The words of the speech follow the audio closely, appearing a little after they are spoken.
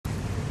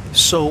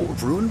So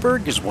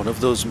RUINBERG is one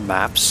of those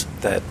maps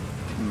that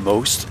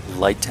most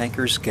light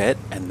tankers get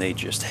and they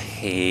just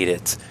hate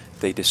it.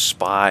 They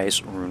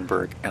despise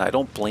RUINBERG, and I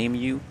don't blame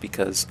you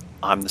because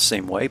I'm the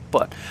same way,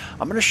 but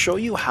I'm going to show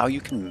you how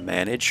you can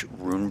manage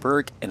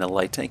RUINBERG in a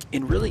light tank,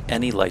 in really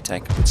any light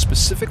tank, but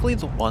specifically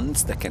the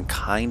ones that can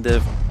kind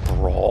of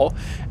brawl,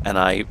 and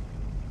I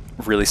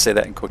really say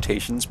that in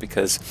quotations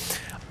because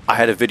I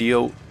had a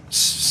video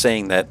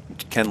saying that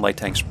can light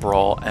tanks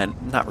brawl,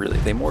 and not really,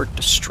 they more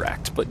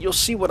distract, but you'll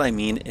see what I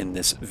mean in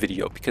this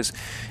video, because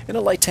in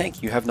a light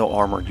tank you have no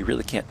armor, you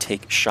really can't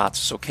take shots,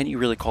 so can you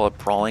really call it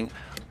brawling?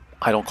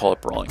 I don't call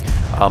it brawling.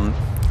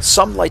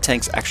 Some light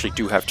tanks actually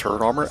do have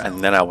turret armor,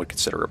 and then I would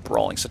consider it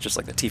brawling, such as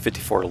like the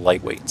T-54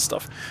 lightweight and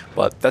stuff,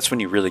 but that's when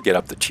you really get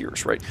up the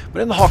tiers, right?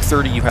 But in the Hawk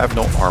 30 you have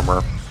no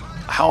armor.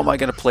 How am I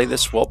going to play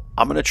this? Well,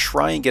 I'm going to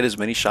try and get as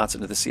many shots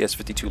into the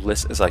CS52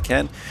 list as I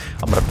can.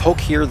 I'm going to poke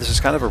here. This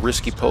is kind of a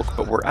risky poke,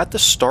 but we're at the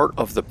start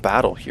of the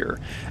battle here,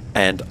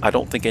 and I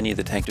don't think any of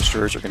the tank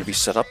destroyers are going to be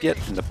set up yet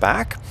in the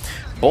back.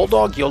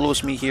 Bulldog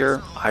YOLOs me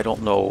here. I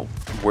don't know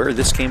where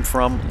this came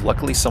from.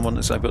 Luckily, someone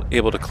is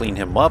able to clean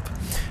him up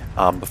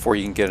before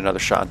you can get another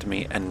shot into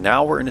me, and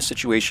now we're in a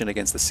situation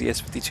against the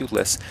CS52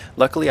 list.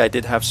 Luckily, I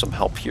did have some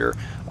help here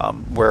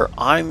where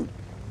I'm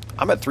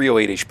at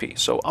 308 HP,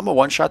 so I'm a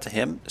one-shot to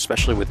him,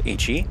 especially with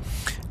HE,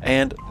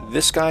 and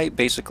this guy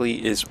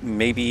basically is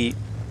maybe,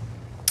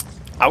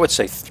 I would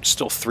say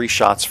still 3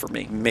 shots for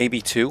me,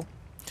 maybe 2,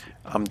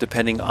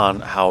 depending on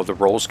how the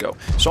rolls go.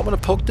 So I'm going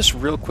to poke this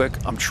real quick.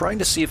 I'm trying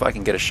to see if I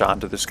can get a shot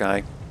into this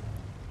guy.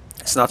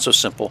 It's not so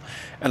simple,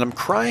 and I'm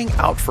crying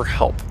out for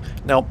help.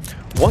 Now,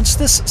 once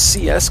this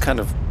CS kind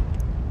of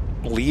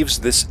leaves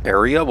this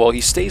area, well,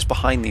 he stays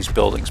behind these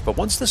buildings, but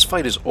once this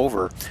fight is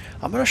over,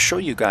 I'm going to show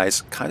you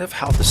guys kind of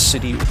how the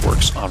city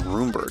works on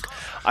RUINBERG.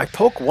 I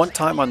poke one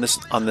time on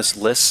this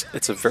list.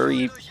 It's a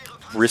very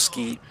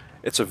risky,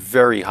 it's a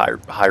very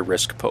high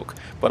risk poke,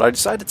 but I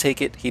decide to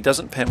take it. He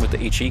doesn't pen with the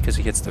HE because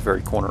he hits the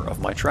very corner of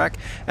my track,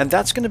 and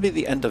that's going to be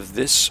the end of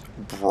this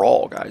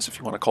brawl, guys, if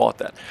you want to call it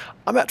that.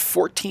 I'm at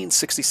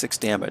 1466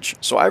 damage,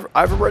 so I've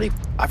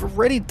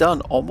already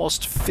done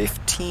almost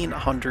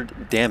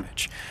 1500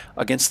 damage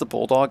against the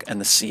Bulldog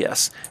and the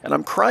CS, and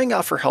I'm crying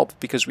out for help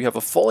because we have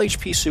a full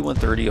HP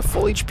Su-130, a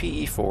full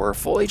HP E4, a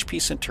full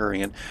HP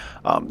Centurion.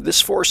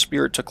 This Force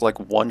Spirit took like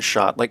 1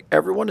 shot. Like,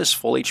 everyone is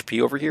full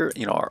HP over here.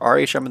 You know, our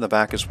RHM in the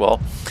back as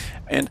well.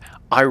 And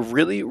I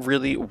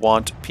really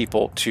want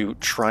people to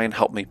try and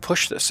help me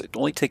push this. It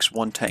only takes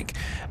 1 tank.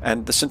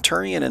 And the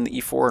Centurion and the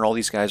E4 and all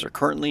these guys are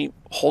currently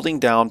holding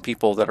down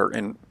people that are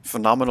in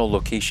phenomenal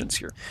locations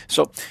here.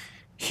 So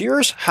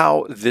here's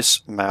how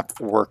this map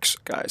works,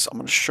 guys. I'm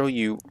going to show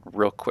you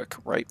real quick,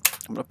 right?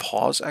 I'm going to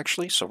pause,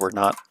 actually, so we're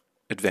not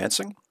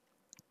advancing.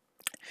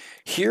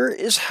 Here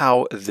is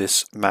how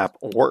this map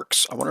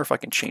works. I wonder if I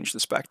can change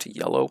this back to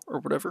yellow or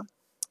whatever.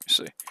 Let me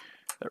see.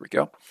 There we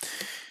go.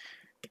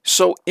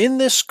 So in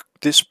this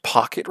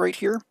pocket right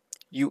here,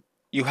 you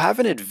have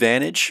an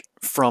advantage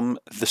from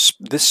this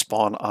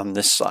spawn on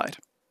this side,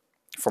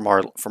 from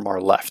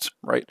our left,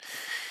 right?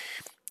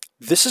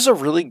 This is a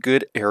really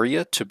good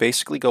area to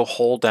basically go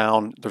hold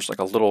down. There's like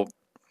a little,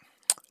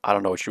 I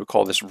don't know what you would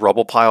call this,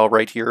 rubble pile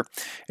right here,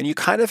 and you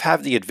kind of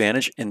have the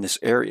advantage in this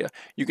area.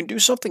 You can do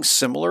something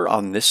similar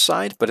on this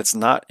side, but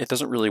it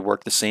doesn't really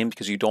work the same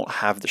because you don't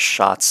have the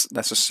shots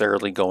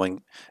necessarily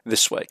going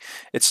this way.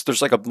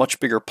 There's like a much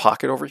bigger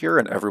pocket over here,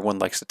 and everyone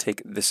likes to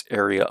take this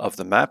area of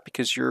the map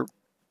because you're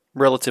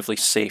relatively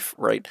safe,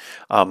 right?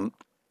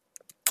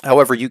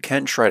 However, you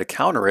can try to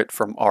counter it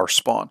from our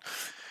spawn.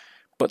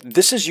 But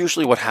this is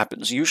usually what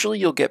happens. Usually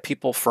you'll get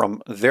people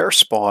from their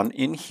spawn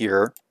in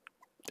here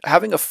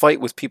having a fight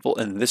with people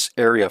in this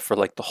area for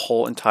like the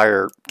whole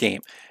entire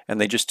game, and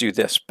they just do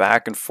this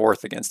back and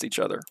forth against each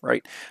other,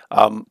 right?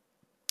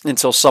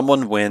 Until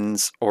someone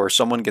wins or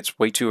someone gets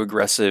way too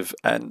aggressive,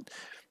 and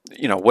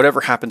you know,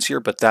 whatever happens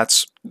here, but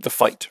that's the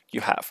fight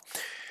you have.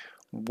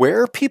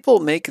 Where people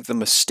make the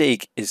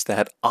mistake is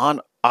that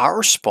on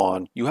our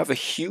spawn you have a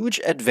huge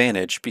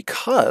advantage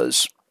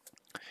because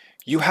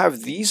you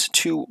have these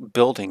 2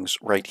 buildings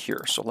right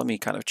here. So let me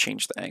kind of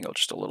change the angle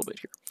just a little bit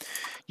here.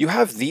 You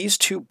have these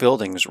 2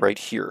 buildings right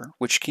here,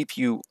 which keep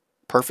you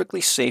perfectly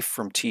safe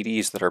from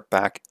TDs that are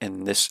back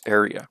in this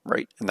area,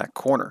 right in that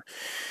corner.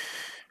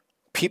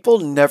 People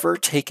never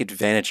take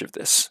advantage of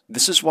this.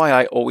 This is why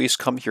I always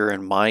come here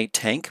in my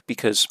tank,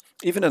 because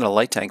even in a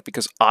light tank,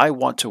 because I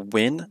want to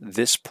win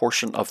this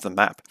portion of the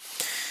map.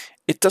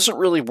 It doesn't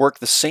really work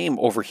the same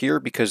over here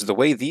because the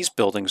way these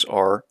buildings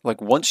are,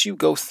 like once you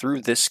go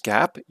through this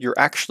gap, you're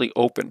actually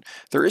open.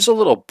 There is a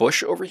little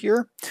bush over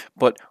here,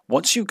 but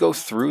once you go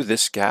through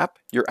this gap,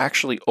 you're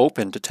actually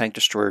open to tank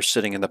destroyers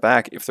sitting in the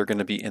back if they're going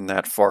to be in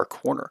that far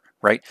corner,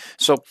 right?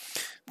 So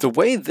the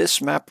way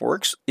this map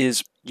works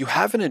is you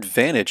have an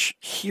advantage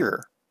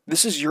here.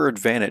 This is your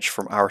advantage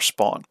from our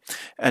spawn,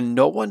 and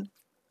no one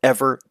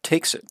ever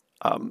takes it.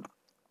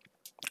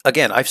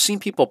 Again, I've seen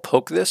people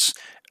poke this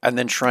and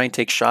then try and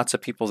take shots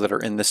at people that are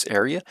in this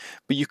area,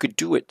 but you could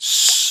do it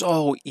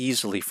so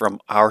easily from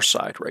our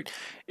side, right?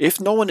 If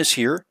no one is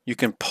here, you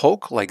can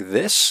poke like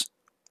this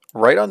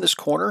right on this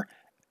corner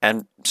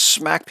and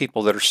smack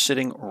people that are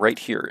sitting right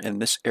here in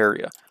this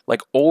area, like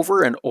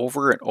over and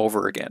over and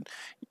over again,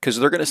 because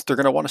they're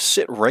gonna want to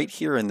sit right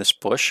here in this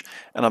bush.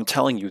 And I'm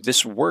telling you,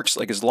 this works.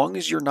 Like, as long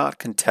as you're not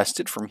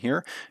contested from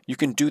here, you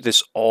can do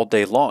this all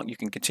day long. You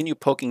can continue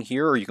poking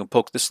here, or you can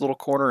poke this little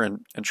corner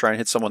and try and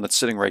hit someone that's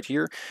sitting right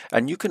here,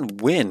 and you can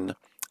win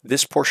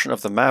this portion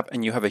of the map,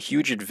 and you have a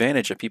huge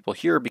advantage of people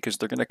here because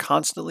they're going to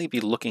constantly be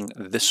looking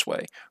this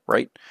way,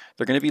 right?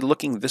 They're going to be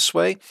looking this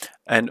way,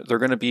 and they're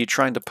going to be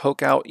trying to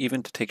poke out,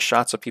 even to take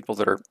shots at people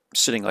that are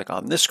sitting like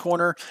on this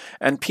corner.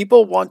 And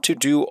people want to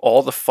do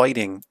all the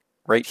fighting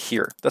right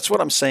here. That's what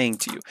I'm saying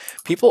to you.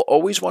 People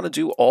always want to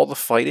do all the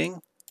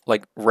fighting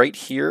like right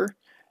here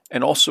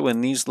and also in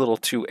these little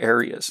two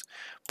areas.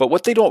 But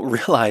what they don't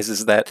realize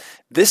is that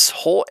this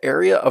whole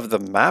area of the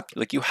map,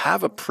 like, you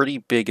have a pretty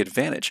big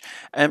advantage.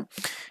 And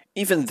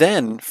even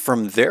then,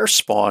 from their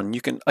spawn,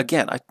 you can,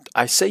 again,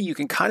 I say you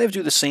can kind of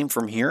do the same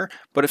from here,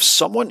 but if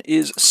someone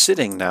is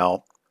sitting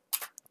now,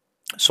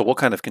 so we'll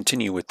kind of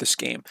continue with this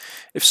game.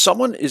 If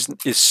someone is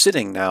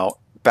sitting now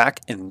back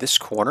in this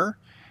corner,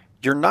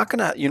 you're not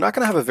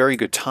gonna have a very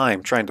good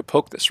time trying to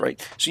poke this, right?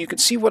 So you can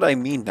see what I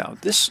mean now.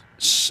 This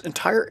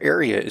entire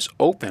area is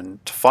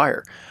open to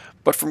fire,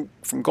 but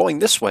from going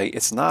this way,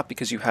 it's not,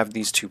 because you have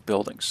these two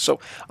buildings.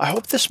 So I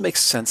hope this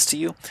makes sense to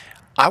you.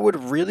 I would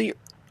really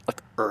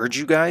urge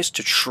you guys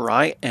to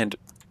try and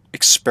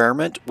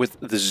experiment with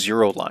the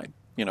zero line,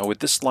 you know, with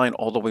this line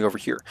all the way over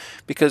here,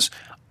 because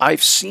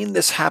I've seen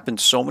this happen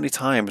so many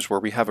times where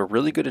we have a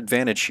really good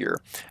advantage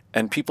here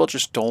and people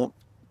just don't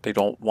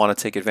want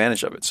to take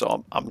advantage of it.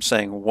 So I'm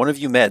saying, one of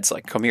you meds,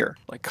 like, come here,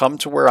 like, come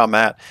to where I'm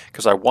at,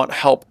 because I want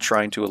help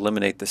trying to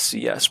eliminate the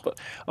CS. But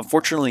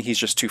unfortunately, he's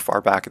just too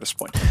far back at this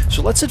point.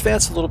 So let's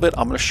advance a little bit.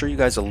 I'm going to show you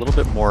guys a little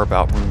bit more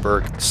about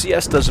RUINBERG.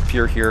 CS does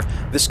appear here.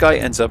 This guy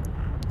ends up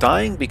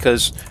dying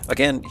because,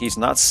 again, he's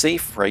not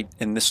safe right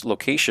in this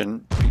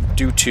location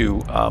due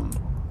to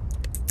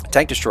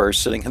tank destroyers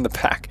sitting in the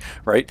back,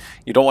 right?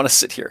 You don't want to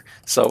sit here.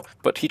 So,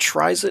 but he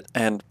tries it,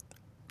 and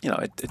you know,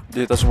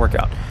 it doesn't work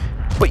out.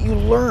 But you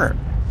learn,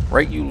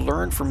 right? You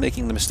learn from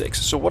making the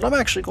mistakes. So what I'm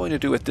actually going to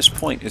do at this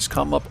point is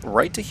come up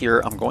right to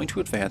here. I'm going to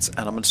advance, and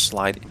I'm going to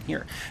slide in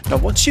here. Now,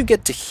 once you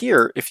get to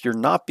here, if you're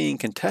not being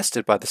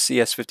contested by the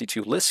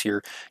CS52 list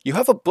here, you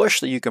have a bush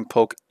that you can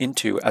poke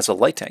into as a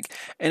light tank.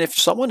 And if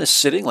someone is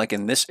sitting like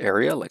in this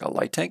area, like a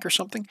light tank or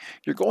something,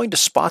 you're going to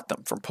spot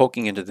them from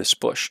poking into this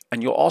bush.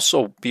 And you'll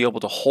also be able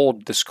to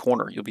hold this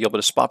corner. You'll be able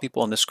to spot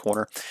people in this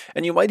corner,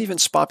 and you might even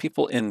spot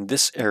people in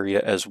this area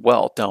as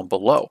well down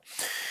below.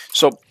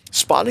 So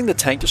spotting the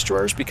tank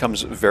destroyers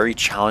becomes very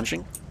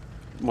challenging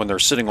when they're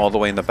sitting all the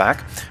way in the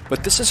back,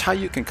 but this is how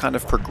you can kind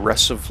of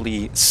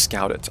progressively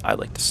scout it, I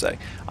like to say.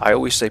 I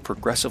always say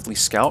progressively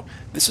scout.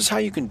 This is how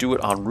you can do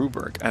it on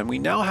RUINBERG, and we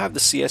now have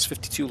the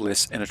CS52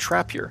 list and a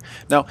trap here.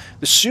 Now,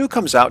 the Sioux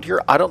comes out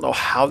here. I don't know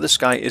how this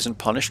guy isn't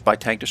punished by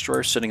tank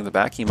destroyers sitting in the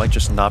back. He might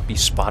just not be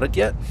spotted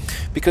yet,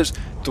 because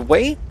the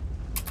way,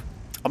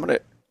 I'm going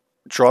to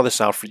draw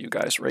this out for you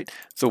guys, right?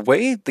 The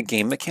way the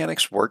game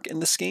mechanics work in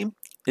this game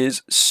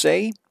is,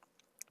 say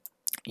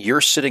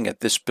you're sitting at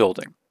this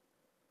building,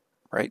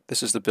 right?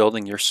 This is the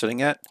building you're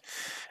sitting at,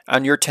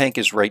 and your tank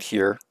is right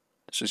here.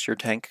 This is your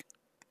tank,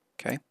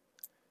 okay?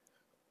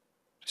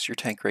 This is your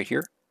tank right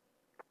here.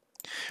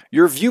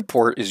 Your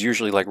viewport is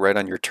usually like right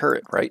on your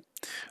turret, right?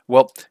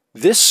 Well,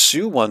 this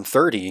Sioux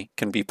 130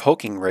 can be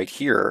poking right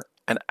here,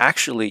 and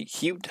actually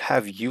he would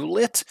have you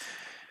lit,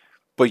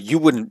 but you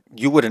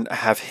wouldn't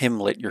have him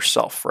lit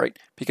yourself, right?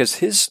 Because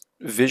his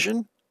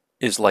vision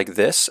is like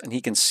this, and he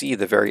can see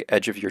the very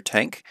edge of your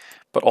tank,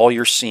 but all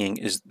you're seeing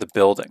is the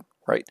building,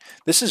 right?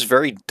 This is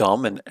very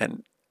dumb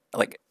and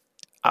like,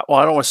 well,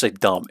 I don't want to say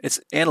dumb.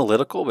 It's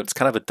analytical, but it's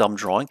kind of a dumb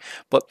drawing.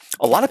 But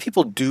a lot of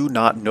people do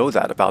not know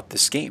that about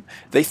this game.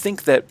 They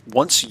think that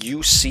once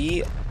you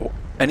see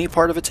any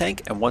part of a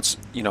tank, and once,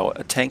 you know,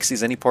 a tank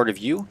sees any part of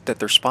you, that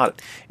they're spotted.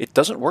 It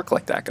doesn't work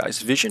like that,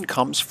 guys. Vision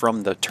comes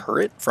from the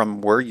turret, from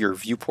where your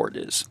viewport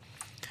is.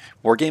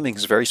 Wargaming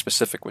is very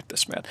specific with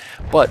this, man.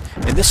 But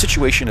in this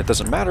situation, it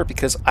doesn't matter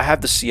because I have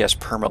the CS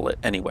permalit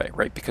anyway,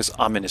 right? Because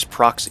I'm in his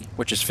proxy,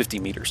 which is 50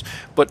 meters.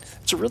 But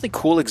it's a really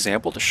cool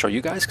example to show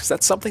you guys, because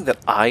that's something that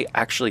I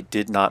actually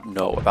did not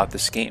know about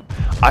this game.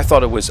 I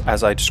thought it was,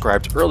 as I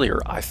described earlier,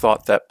 I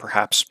thought that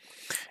perhaps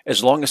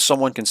as long as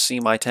someone can see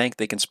my tank,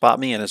 they can spot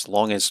me, and as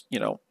long as, you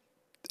know,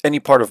 any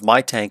part of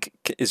my tank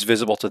is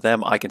visible to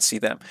them, I can see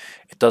them.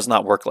 It does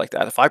not work like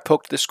that. If I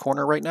poked this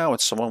corner right now and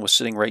someone was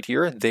sitting right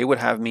here, they would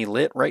have me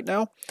lit right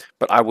now,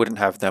 but I wouldn't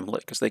have them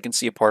lit because they can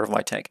see a part of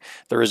my tank.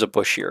 There is a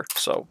bush here,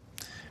 so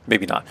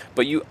maybe not,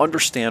 but you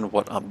understand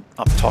what I'm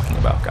talking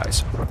about,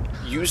 guys.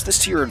 Use this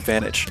to your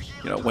advantage.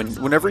 You know,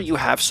 whenever you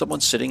have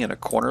someone sitting in a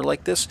corner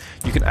like this,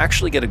 you can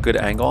actually get a good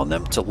angle on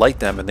them to light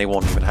them, and they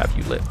won't even have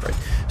you lit, right?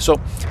 So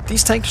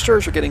these tank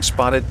destroyers are getting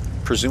spotted,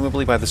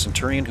 presumably by the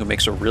Centurion, who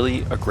makes a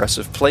really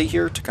aggressive play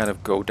here to kind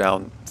of go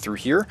down through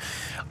here.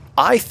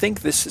 I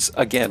think this is,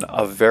 again,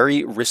 a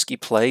very risky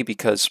play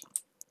because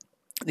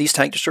these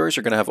tank destroyers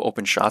are going to have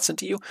open shots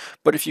into you,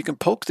 but if you can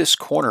poke this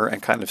corner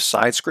and kind of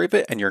side scrape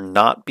it and you're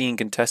not being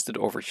contested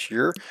over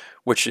here,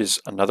 which is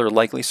another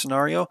likely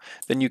scenario,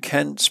 then you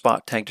can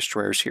spot tank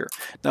destroyers here.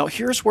 Now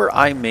here's where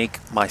I make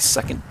my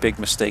second big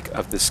mistake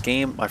of this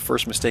game. My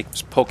first mistake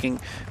was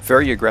poking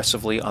very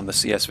aggressively on the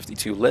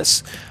CS52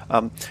 list,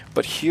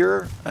 but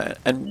here,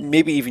 and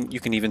maybe even you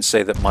can even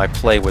say that my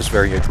play was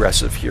very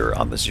aggressive here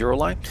on the 0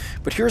 line,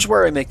 but here's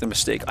where I make the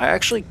mistake. I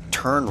actually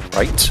turn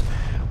right.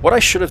 What I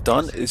should have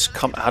done is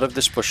come out of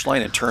this bush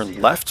line and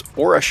turn left,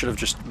 or I should have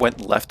just went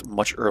left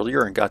much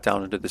earlier and got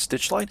down into this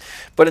ditch line.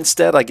 But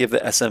instead, I give the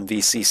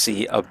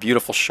SMVCC a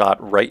beautiful shot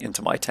right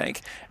into my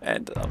tank,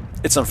 and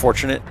it's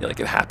unfortunate,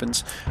 like it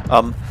happens.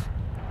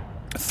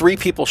 3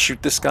 people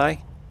shoot this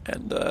guy,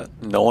 and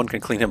no one can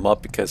clean him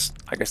up because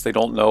I guess they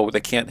don't know, they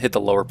can't hit the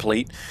lower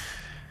plate,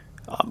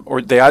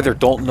 or they either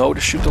don't know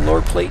to shoot the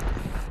lower plate.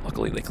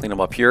 Luckily, they clean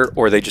him up here,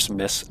 or they just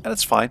miss, and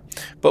it's fine.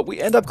 But we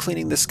end up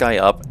cleaning this guy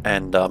up,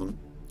 and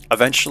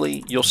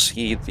eventually, you'll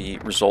see the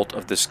result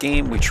of this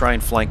game. We try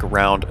and flank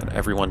around and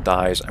everyone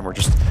dies and we're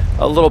just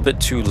a little bit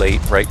too late,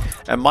 right?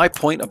 And my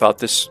point about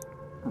this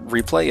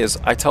replay is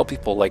I tell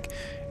people, like,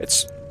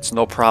 it's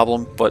no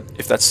problem, but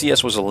if that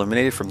CS was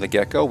eliminated from the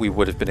get-go, we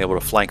would have been able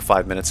to flank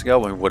 5 minutes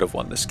ago and we would have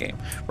won this game,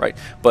 right?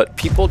 But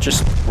people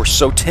just were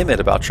so timid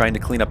about trying to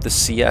clean up the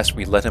CS,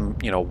 we let him,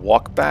 you know,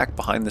 walk back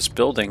behind this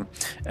building,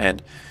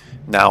 and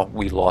now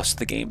we lost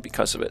the game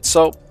because of it.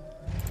 So,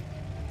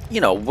 you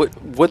know,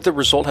 would the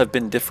result have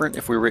been different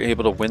if we were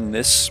able to win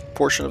this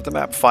portion of the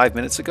map 5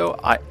 minutes ago?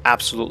 I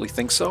absolutely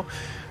think so.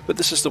 But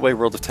this is the way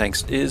World of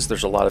Tanks is.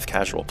 There's a lot of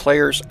casual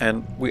players,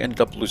 and we ended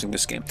up losing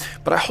this game.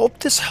 But I hope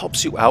this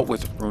helps you out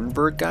with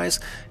RUINBERG, guys,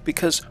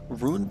 because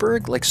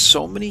RUINBERG, like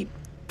so many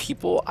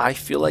people, I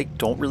feel like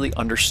don't really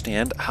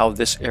understand how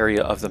this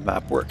area of the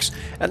map works.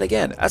 And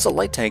again, as a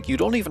light tank, you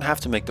don't even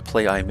have to make the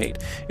play I made.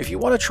 If you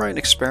want to try and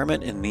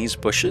experiment in these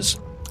bushes,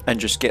 and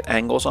just get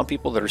angles on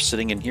people that are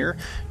sitting in here,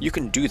 you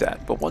can do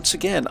that. But once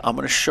again, I'm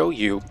going to show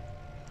you,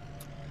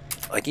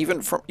 like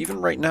even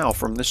right now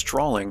from this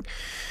drawing,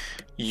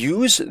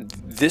 use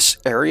this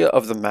area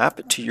of the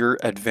map to your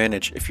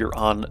advantage if you're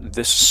on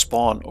this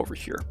spawn over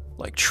here.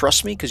 Like,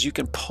 trust me, because you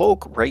can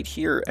poke right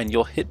here and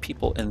you'll hit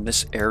people in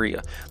this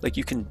area. Like,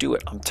 you can do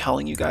it. I'm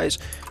telling you guys,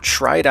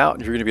 try it out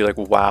and you're going to be like,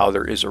 wow,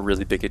 there is a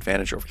really big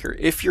advantage over here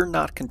if you're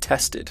not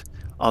contested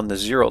on the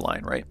 0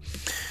 line, right?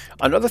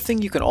 Another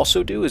thing you can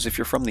also do is if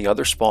you're from the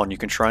other spawn, you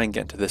can try and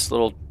get to this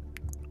little,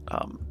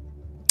 I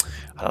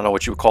don't know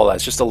what you would call that.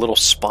 It's just a little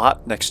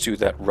spot next to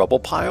that rubble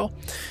pile.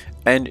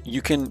 And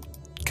you can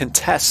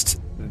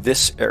contest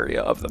this area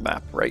of the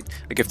map, right?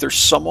 Like if there's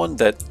someone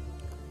that,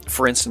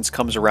 for instance,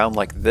 comes around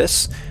like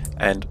this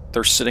and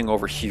they're sitting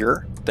over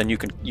here, then you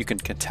can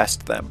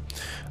contest them.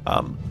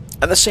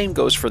 And the same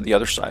goes for the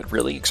other side,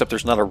 really, except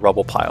there's not a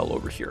rubble pile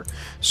over here.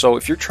 So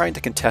if you're trying to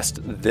contest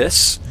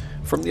this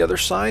from the other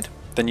side,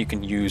 then you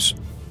can use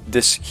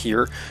this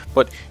here,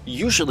 but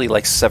usually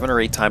like 7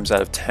 or 8 times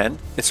out of 10,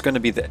 it's going to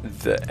be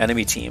the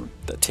enemy team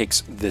that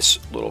takes this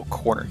little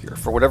corner here.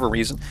 For whatever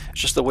reason,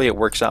 it's just the way it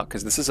works out,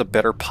 because this is a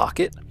better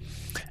pocket,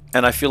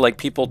 and I feel like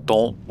people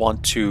don't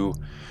want to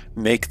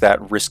make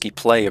that risky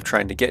play of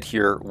trying to get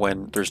here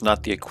when there's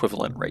not the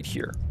equivalent right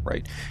here,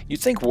 right?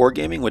 You'd think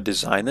Wargaming would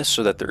design this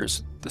so that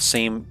there's the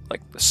same,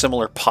 like a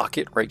similar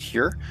pocket right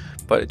here,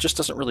 but it just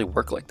doesn't really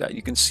work like that.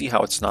 You can see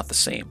how it's not the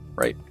same,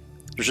 right?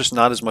 There's just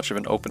not as much of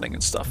an opening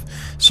and stuff.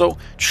 So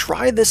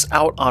try this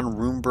out on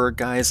RUINBERG,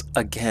 guys.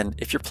 Again,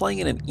 if you're playing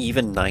in an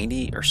even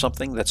 90 or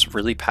something that's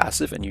really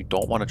passive and you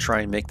don't want to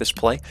try and make this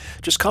play,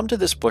 just come to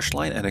this bush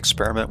line and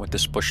experiment with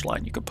this bush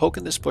line. You can poke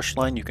in this bush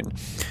line, you can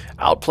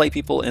outplay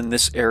people in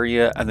this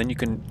area, and then you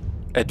can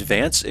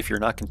advance if you're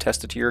not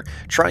contested here.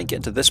 Try and get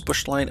into this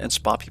bush line and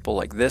spot people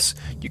like this.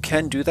 You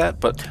can do that,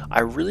 but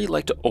I really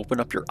like to open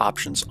up your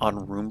options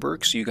on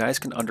RUINBERG so you guys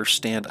can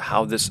understand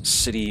how this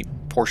city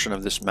portion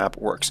of this map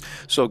works.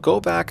 So go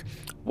back,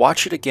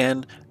 watch it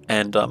again,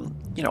 and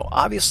you know,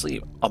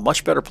 obviously a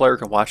much better player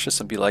can watch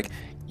this and be like,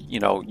 you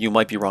know, you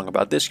might be wrong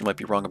about this, you might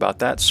be wrong about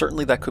that.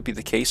 Certainly that could be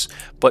the case,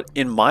 but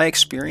in my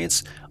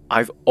experience,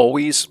 I've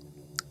always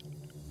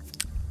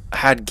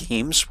had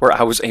games where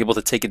I was able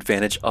to take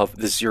advantage of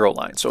the 0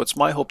 line. So it's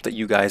my hope that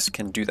you guys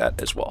can do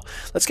that as well.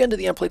 Let's get into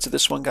the end plates of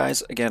this one,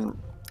 guys. Again,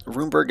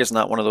 RUINBERG is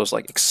not one of those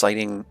like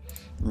exciting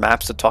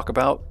maps to talk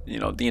about, you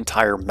know, the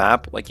entire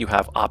map, like you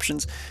have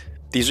options.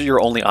 These are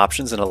your only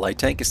options in a light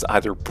tank, is to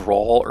either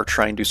brawl or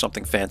try and do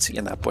something fancy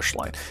in that bush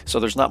line. So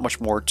there's not much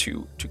more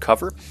to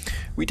cover.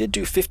 We did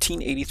do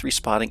 1583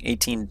 spotting,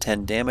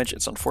 1810 damage.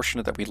 It's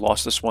unfortunate that we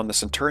lost this one. The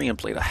Centurion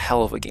played a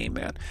hell of a game,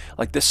 man.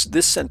 Like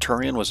this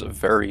Centurion was a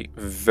very,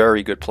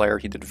 very good player.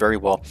 He did very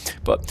well.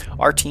 But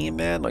our team,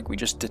 man, like we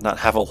just did not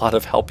have a lot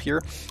of help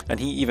here. And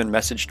he even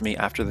messaged me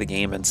after the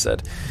game and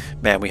said,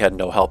 man, we had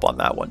no help on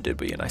that one, did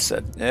we? And I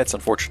said, it's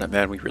unfortunate,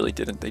 man, we really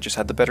didn't. They just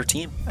had the better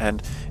team.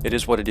 And it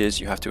is what it is.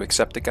 You have to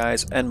accept it,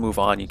 guys, and move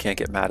on. You can't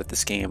get mad at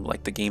this game.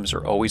 Like, the games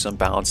are always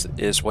unbalanced. It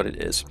is what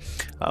it is.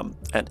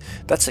 And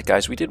that's it,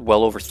 guys. We did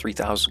well over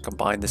 3,000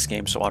 combined this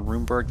game. So on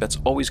RUINBERG, that's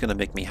always going to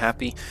make me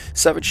happy.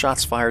 7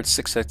 shots fired,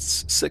 6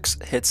 hits,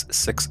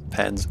 6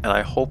 pens. And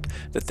I hope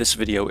that this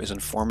video is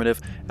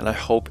informative, and I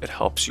hope it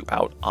helps you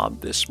out on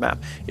this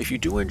map. If you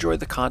do enjoy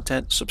the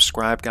content,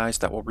 subscribe, guys.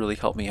 That will really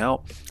help me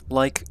out.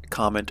 Like,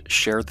 comment,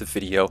 share the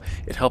video.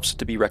 It helps it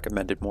to be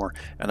recommended more.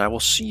 And I will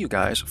see you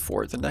guys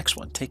for the next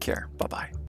one. Take care. Bye-bye.